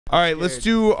All right, let's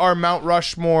do our Mount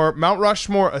Rushmore. Mount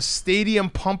Rushmore, a stadium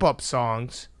pump-up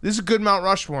songs. This is a good Mount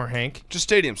Rushmore, Hank. Just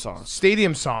stadium songs.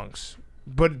 Stadium songs.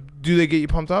 But do they get you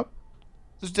pumped up?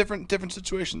 There's different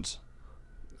situations.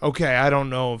 Okay, I don't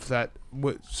know if that.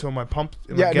 So am I pumped?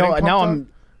 Now I'm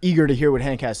eager to hear what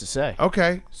Hank has to say.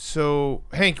 Okay, so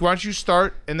Hank, why don't you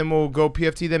start, and then we'll go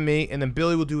PFT, then me, and then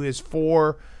Billy will do his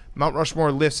 4 Mount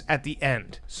Rushmore lifts at the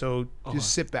end. So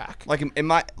just sit back. Like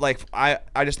I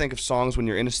just think of songs when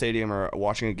you're in a stadium or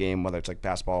watching a game, whether it's like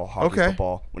basketball, hockey,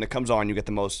 football. When it comes on, you get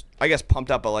the most, I guess, pumped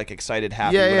up, but like excited,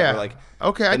 happy. Yeah. Like,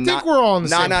 okay, I think we're all on the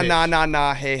same page.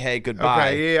 Nah, hey, goodbye.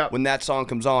 Okay, yeah. When that song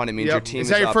comes on, it means your team is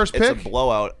that up. your first pick? It's a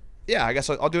blowout. Yeah, I guess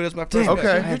I'll do it as my first pick.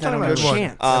 Okay, You're talking about good one.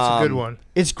 chance. That's a good one.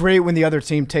 It's great when the other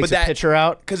team takes a pitcher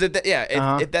out. Because if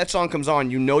that song comes on,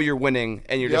 you know you're winning,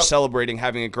 and you're just celebrating,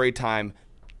 having a great time,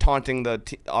 taunting the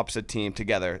opposite team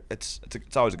together. It's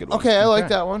always a good one. Okay, I like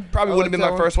that one. Probably wouldn't have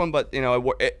been my first one, but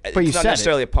it's not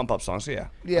necessarily a pump up song. So yeah,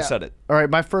 I said it. All right,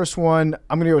 my first one,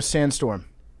 I'm gonna go with Sandstorm.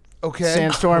 Okay.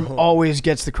 Sandstorm always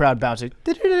gets the crowd bouncing.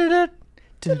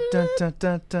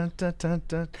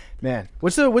 Man,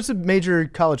 what's the major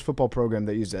college football program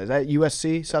that uses that? Is that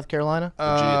USC, South Carolina?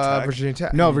 Virginia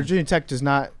Tech. No, Virginia Tech does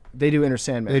not. They do Enter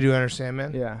Sandman. They do Enter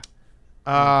Sandman? Yeah.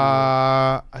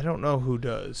 I don't know who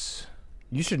does.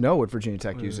 You should know what Virginia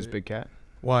Tech uses, Big Cat.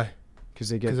 Why?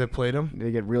 Because I played them.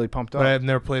 They get really pumped up. But I've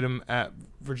never played them at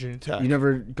Virginia Tech. You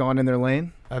never gone in their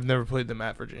lane? I've never played them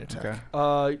at Virginia Tech.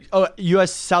 Okay.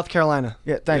 U.S. South Carolina.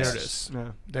 Yeah, thanks. There it is.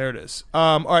 Yeah. There it is.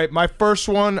 All right, my first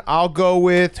one, I'll go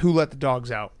with Who Let the Dogs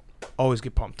Out. Always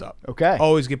get pumped up. Okay.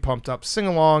 Always get pumped up. Sing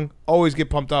along. Always get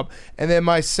pumped up. And then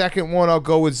my second one, I'll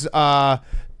go with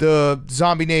the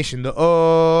Zombie Nation. The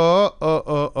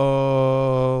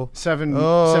Seven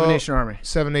Nation Army.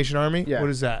 Seven Nation Army? Yeah. What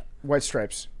is that? White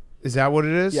Stripes. Is that what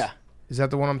it is? Yeah. Is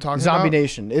that the one I'm talking Zombie about?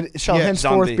 Nation. It shall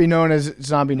henceforth be known as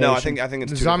Zombie Nation. No, I think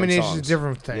it's The two Zombie different Nation is songs. a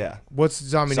different thing. Yeah. What's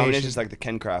Zombie Zombie Nation? Nation is like the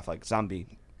Ken Craft, like zombie.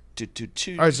 All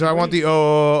right, so I want the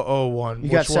one. You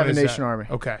got Which one Seven is Nation that? Army.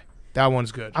 Okay. That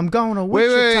one's good. I'm going to Wait,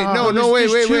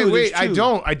 Wichita. wait. I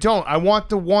don't. I want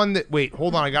the one that. Wait,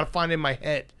 hold on. I gotta find it in my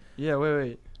head. Yeah,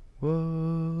 wait.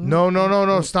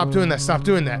 No. Stop doing that. Stop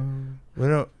doing that.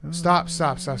 No. Stop.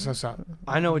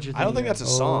 I know what you're thinking. I don't think that's a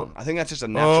song. I think that's just a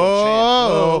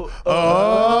natural chant.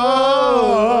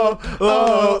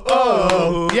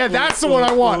 Yeah, that's the one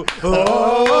I want.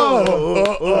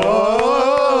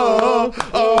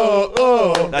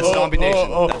 That's Zombie Nation.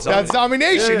 That's Zombie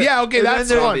Nation. Yeah, okay, that's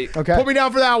the one. Okay. Put me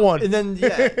down for that one. And then,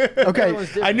 yeah. Okay.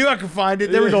 I knew I could find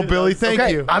it. There we go, Billy.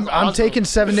 Thank you. I'm taking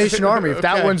Seven Nation Army. If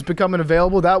that Okay. one's becoming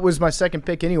available, that was my second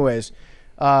pick anyways.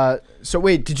 So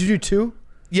wait, did you do 2?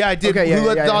 Yeah, I did. Okay, Who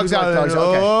let the dogs out?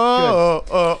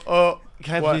 Okay,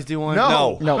 Can I please do one?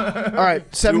 No. No. All right,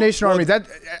 Seven Nation Army.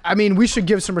 We should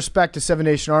give some respect to Seven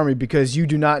Nation Army because you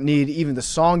do not need even the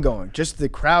song going. Just the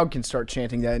crowd can start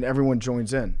chanting that and everyone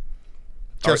joins in.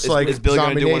 Just like is Billy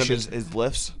going to Zombie do one of Nation. his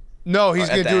lifts? No, he's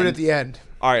going to do it end? at the end.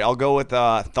 All right, I'll go with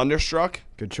Thunderstruck.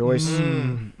 Good choice.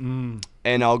 And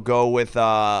I'll go with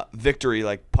Victory,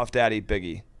 like Puff Daddy,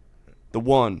 Biggie. The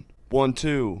 1, 1,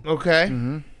 2.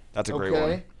 Okay. That's a great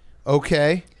one.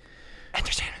 Okay.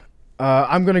 Enter Sandman.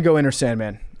 I'm going to go Enter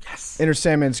Sandman. Yes. Enter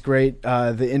Sandman's great.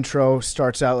 The intro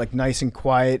starts out like nice and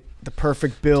quiet. The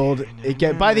perfect build.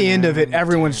 By the end of it,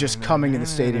 everyone's just coming in the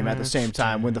stadium at the same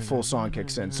time when the full song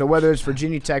kicks in. So whether it's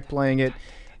Virginia Tech playing it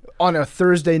on a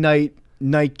Thursday night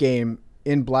game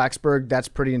in Blacksburg, that's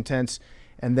pretty intense.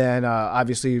 And then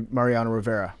obviously Mariano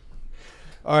Rivera.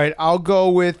 All right, I'll go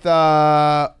with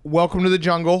Welcome to the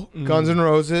Jungle, Guns N'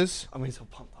 Roses. I mean, so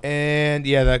pumped up. And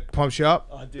yeah, that pumps you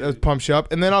up. That pumps you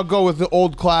up. And then I'll go with the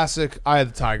old classic, Eye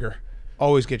of the Tiger.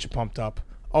 Always get you pumped up.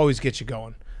 Always get you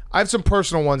going. I have some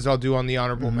personal ones that I'll do on the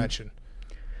honorable mention.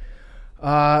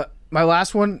 My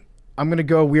last one, I'm going to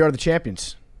go We Are the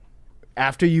Champions.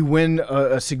 After you win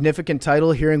a significant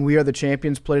title, hearing We Are the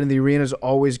Champions played in the arena is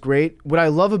always great. What I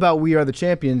love about We Are the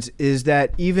Champions is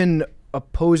that even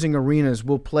opposing arenas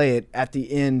will play it at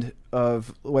the end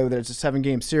of, whether it's a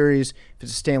 7-game series, if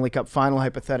it's a Stanley Cup final,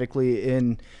 hypothetically,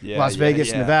 in Las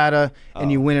Vegas, Nevada,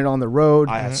 and you win it on the road.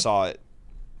 I saw it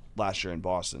last year in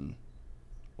Boston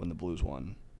when the Blues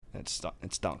won. It stunk.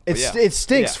 It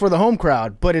stinks for the home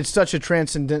crowd, but it's such a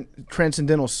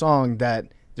transcendental song that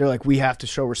they're like, we have to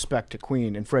show respect to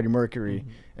Queen and Freddie Mercury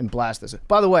and blast this.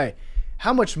 By the way,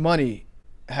 how much money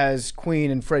has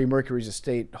Queen and Freddie Mercury's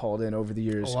estate hauled in over the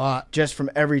years? A lot. Just from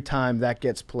every time that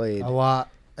gets played. A lot.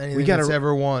 Anything that's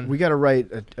ever won. We got to write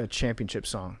a championship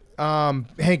song.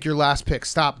 Hank, your last pick.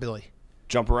 Stop, Billy.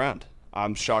 Jump Around.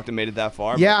 I'm shocked it made it that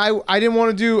far. Yeah, I didn't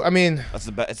want to do. I mean, that's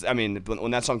the best. I mean,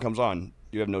 when that song comes on,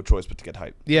 you have no choice but to get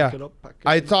hyped. Yeah,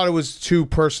 I thought it was too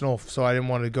personal, so I didn't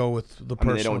want to go with the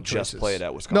personal. They don't choices. just play it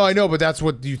at Wisconsin. No, I know, but that's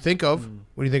what you think of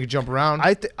when you think of Jump Around.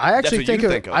 I actually think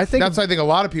of. I think that's. I think a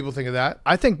lot of people think of that.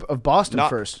 I think of Boston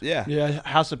first. Yeah. Yeah,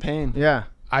 House of Pain. Yeah.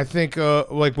 I think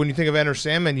like when you think of Enter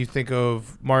Sandman, you think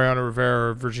of Mariano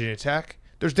Rivera or Virginia Tech.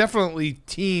 There's definitely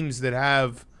teams that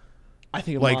have. I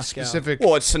think of like Moscow. specific.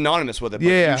 Well, it's synonymous with it, but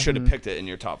you should have picked it in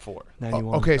your top 4.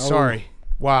 91. Okay, sorry.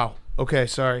 Wow. Okay,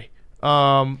 sorry.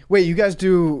 Wait, you guys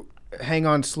do Hang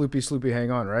On, Sloopy, Hang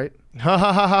On, right? Ha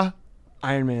ha ha ha.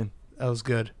 Iron Man. That was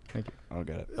good. Thank you. I'll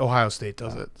get it. Ohio State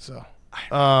does it. So,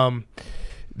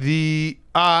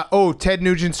 Ted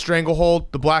Nugent's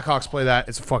Stranglehold. The Blackhawks play that.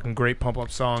 It's a fucking great pump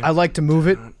up song. I like to move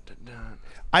it.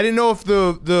 I didn't know if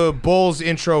the Bulls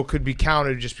intro could be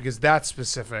counted just because that's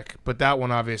specific, but that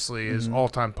one obviously is all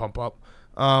time pump up.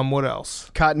 What else?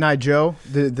 Cotton Eye Joe,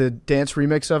 the dance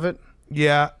remix of it.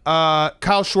 Yeah.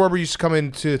 Kyle Schwarber used to come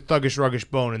into Thuggish Ruggish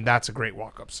Bone, and that's a great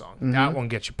walk up song. That one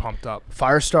gets you pumped up.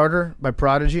 Firestarter by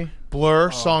Prodigy.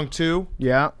 Blur, song 2.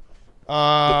 Yeah.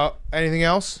 Anything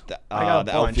else? The got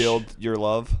a bunch. Outfield, Your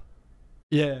Love.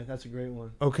 Yeah, that's a great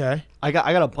one. Okay. I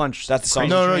got a bunch. That's the song.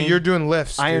 No, Train. you're doing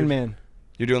lifts. Iron dude. Man.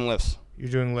 You're doing lifts. You're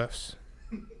doing lifts.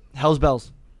 Hell's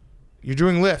Bells. You're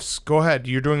doing lifts. Go ahead.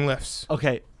 You're doing lifts.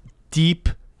 Okay. Deep,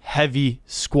 heavy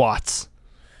squats.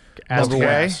 Ass to Okay.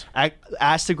 grass.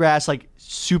 Ass to grass, like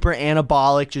super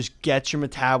anabolic, just gets your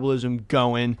metabolism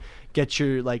going. Get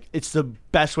your it's the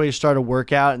best way to start a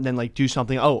workout, and then like do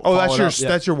something.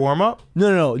 That's your warm up.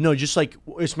 No. Just like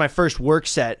it's my first work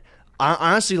set. I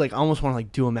honestly I almost want to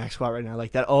do a max squat right now,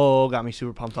 like that. Oh, got me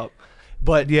super pumped up.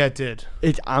 But Yeah, it did.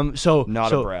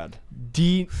 Not a Brad.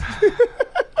 Deep.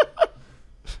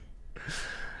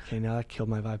 Okay, now that killed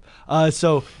my vibe.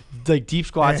 So like deep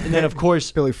squats, and then of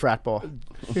course Billy frat ball.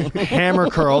 hammer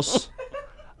curls.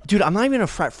 Dude, I'm not even a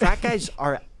frat. Frat guys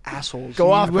are assholes.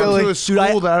 Go off, You went Billy. to a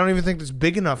school that I don't even think is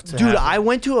big enough to. Dude, have I it.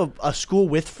 went to a school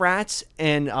with frats,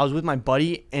 and I was with my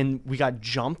buddy, and we got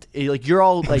jumped. You're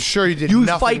all like, sure you did You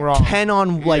nothing fight wrong. 10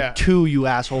 on Yeah. 2, you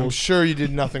I'm assholes. sure you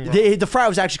did nothing wrong. The frat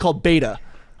was actually called Beta.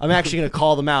 I'm actually gonna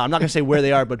call them out. I'm not gonna say where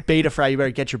they are, but Beta frat, you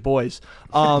better get your boys.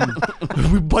 A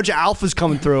bunch of alphas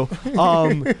coming through.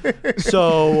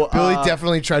 So Billy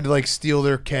definitely tried to steal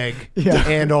their keg Yeah.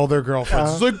 and all their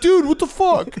girlfriends. It's like, dude, what the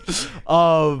fuck?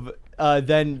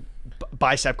 Then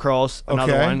bicep curls,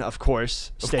 another Okay. one, of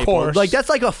course. Staple. course. Like that's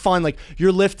like a fun,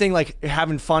 you're lifting, you're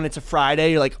having fun. It's a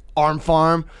Friday, you're like arm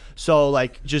farm. So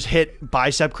just hit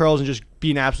bicep curls and just be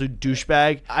an absolute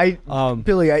douchebag.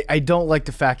 Billy, I don't like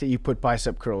the fact that you put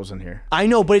bicep curls in here. I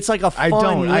know, but it's like a fun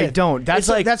I lift. don't. That's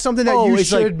It's that's something that you it's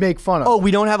should make fun of. Oh,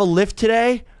 we don't have a lift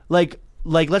today? Like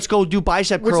let's go do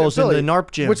bicep curls in the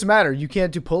NARP gym. What's the matter? You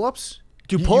can't do pull-ups?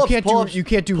 Do You- pull-ups, you can't pull-ups. do you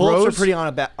can't do Pull-ups rows? are pretty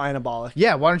anabolic.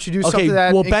 Yeah, why don't you do Okay, something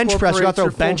that well, bench press, you gotta incorporates throw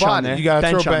your full bench on body? there. You gotta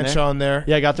Bench throw on bench there. on there.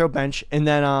 Yeah, I got to throw bench. And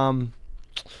then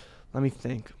let me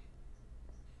think.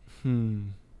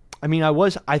 I mean,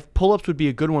 pull-ups would be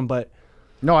a good one, but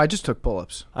No, I just took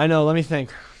pull-ups. I know, let me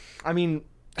think. I mean,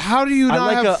 How do you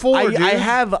not have 4, dude?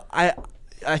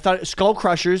 I thought skull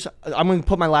crushers. I'm going to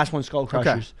put my last one skull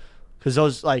crushers. Because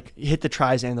those, you hit the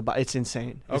tris and the it's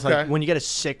insane. It's Okay. when you get a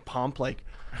sick pump,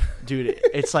 dude,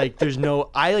 it's there's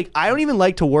no, I don't even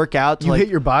like to work out. To, You hit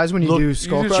your buys when you do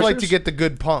skull You just crushers? like to get the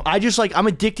good pump. I just I'm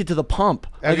addicted to the pump.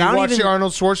 Have I you don't watched even,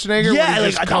 Arnold Schwarzenegger? Yeah, when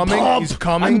he's just the coming. pump. He's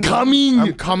coming. I'm coming.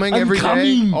 I'm coming I'm every day,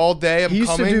 coming. all day. I'm He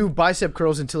used coming. to do bicep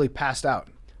curls until he passed out.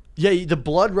 Yeah, the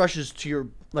blood rushes to your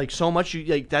so much.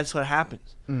 That's what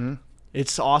happens. Mm-hmm.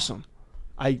 It's awesome.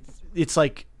 It's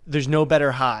there's no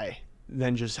better high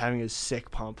than just having a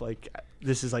sick pump.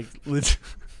 This is I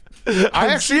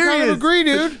actually kind of agree,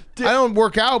 dude. I don't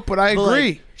work out, but I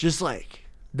agree. Just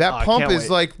that I pump can't is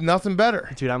wait. nothing better.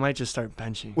 dude, I might just start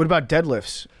benching. What about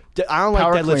deadlifts? I don't like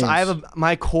Power deadlifts. cleans. I have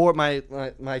my core, my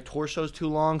torso's too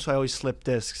long, so I always slip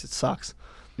discs. It sucks.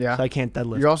 Yeah. So I can't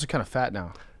deadlift. You're also kind of fat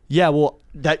now. Yeah, well,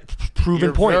 that proven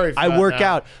You're point. very I fat work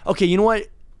now. out. Okay, you know what?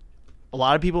 A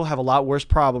lot of people have a lot worse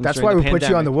problems. That's during why the we put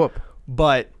you on the pandemic. whoop.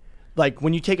 But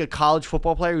when you take a college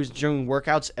football player who's doing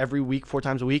workouts every week, 4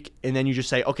 times a week, and then you just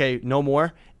say, okay, no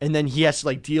more, and then he has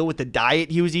to deal with the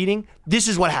diet he was eating, this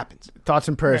is what happens. Thoughts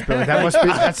and prayers, Billy.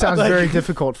 That sounds very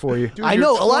difficult for you. I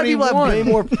know a lot of people have 21. way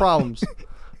more problems,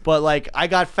 but I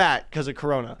got fat because of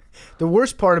Corona. The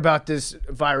worst part about this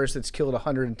virus that's killed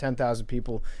 110,000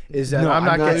 people is that No, I'm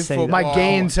not I'm not getting saying my that.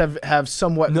 gains have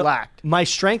somewhat lacked. My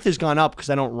strength has gone up because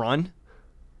I don't run.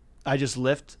 I just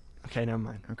lift. Okay, never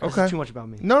mind. This Okay. is too much about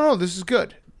me. No, this is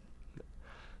good.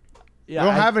 Yeah, You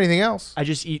don't have anything else. I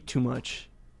just eat too much.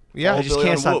 Yeah. I just Billy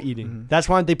can't on stop Whoop. eating. That's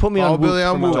why they put me Oh, on Billy Whoop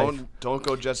on for my Whoop. life. Don't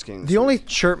go jet skiing. The only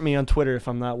Chirp me on Twitter if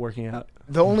I'm not working out.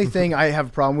 The only thing I have a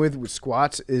problem with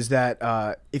squats is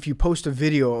that if you post a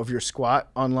video of your squat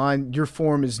online, your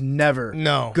form is never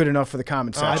good enough for the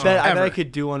comment section. I bet I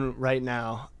could do one right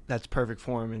now that's perfect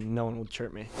form and no one will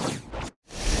chirp me.